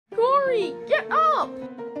Corey, get up!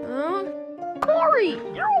 Corey,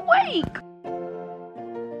 you're awake!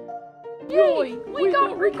 Yay, we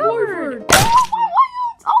got recovered!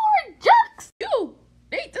 It's already jerks! You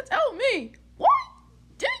need to tell me, why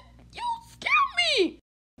did you scare me?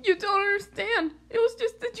 You don't understand, it was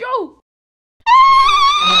just a joke.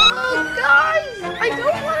 Guys, I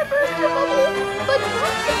don't want to burst your bubble, but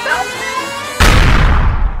something about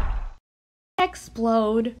me.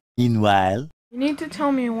 Explode. Meanwhile, You need to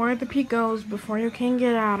tell me where the P goes before you can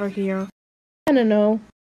get out of here. I don't know.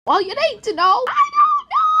 Well, you need to know. I don't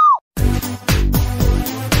know.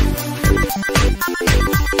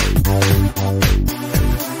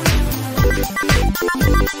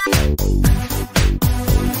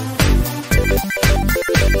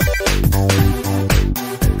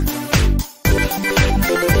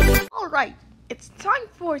 Alright, it's time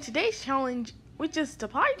for today's challenge, which is to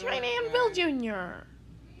potty train Anvil Jr.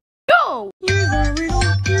 Go! Here's a riddle,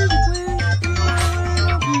 here's a quiz,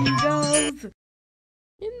 he goes.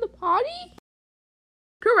 In the potty?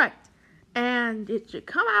 Correct. And it should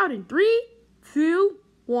come out in 3, 2,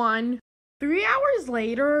 1. 3 hours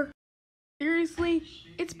later? Seriously?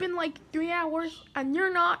 It's been like 3 hours and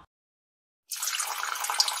you're not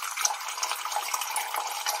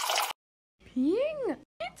peeing?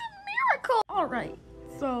 It's a miracle! Alright,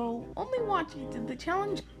 so only one did the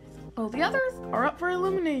challenge. All the others are up for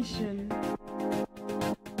elimination.